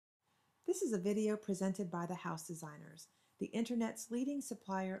This is a video presented by the House Designers, the Internet's leading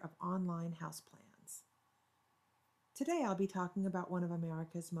supplier of online houseplans. Today I'll be talking about one of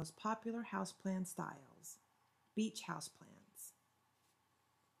America's most popular houseplan styles, beach houseplans.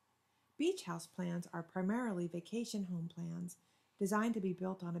 Beach houseplans are primarily vacation home plans designed to be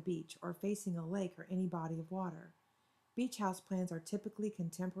built on a beach or facing a lake or any body of water. Beach houseplans are typically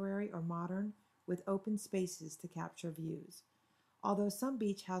contemporary or modern with open spaces to capture views. Although some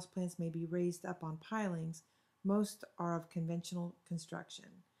beach houseplans may be raised up on pilings, most are of conventional construction.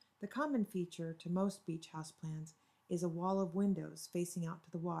 The common feature to most beach houseplans is a wall of windows facing out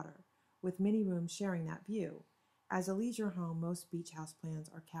to the water, with many rooms sharing that view. As a leisure home, most beach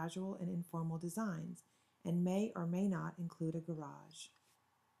houseplans are casual and informal designs and may or may not include a garage.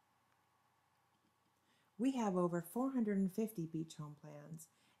 We have over 450 beach home plans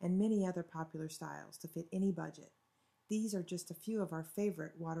and many other popular styles to fit any budget. These are just a few of our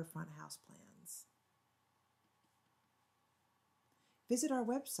favorite waterfront houseplans. Visit our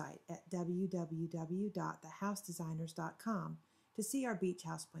website at www.thehousedesigners.com to see our beach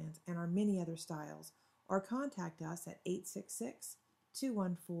houseplans and our many other styles, or contact us at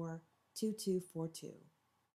 866-214-2242.